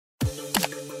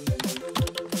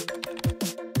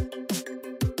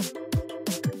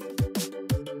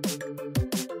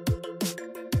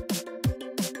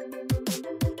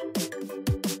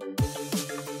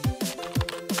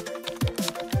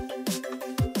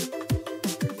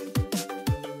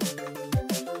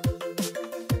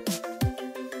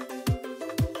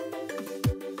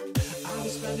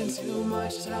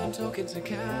much time talking to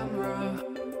camera.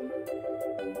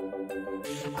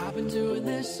 I've been doing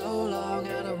this so long,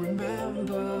 I don't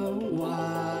remember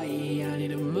why. I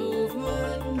need a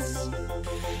movement,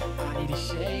 I need a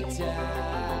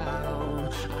shakedown,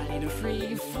 I need a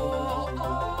free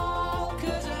fall,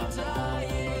 'cause I'm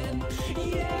dying.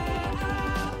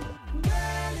 Yeah, I'm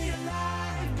barely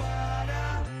alive, but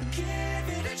I'll give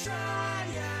it a try.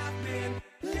 I've been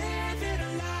living a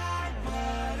lie,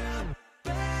 but I'm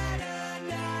better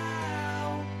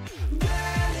now.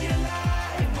 Barely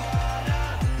alive, but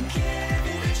I'll give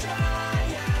it a try.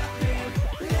 I've been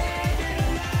living a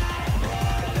lie,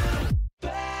 but I'm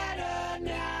better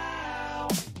now.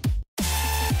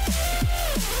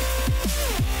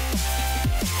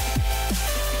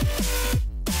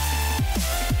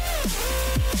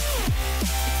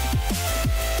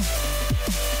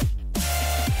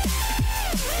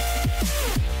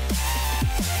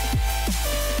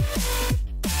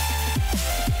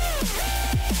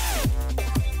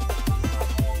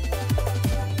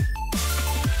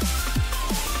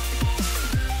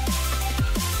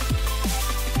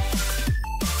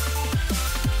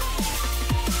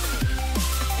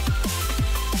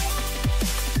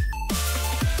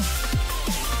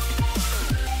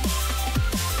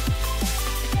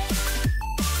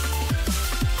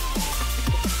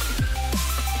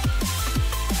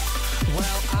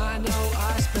 Well, I know I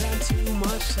spend too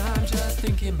much time just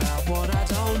thinking about what I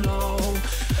don't know.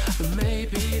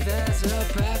 Maybe there's a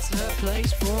better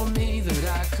place for me that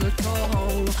I could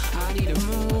go. I need a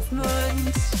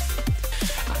movement,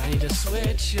 I need a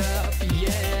switch up,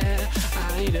 yeah. I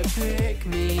need to pick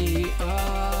me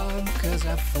up, 'cause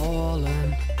I've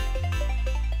fallen.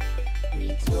 We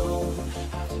don't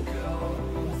have to go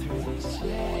through these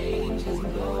changes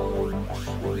alone.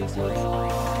 We don't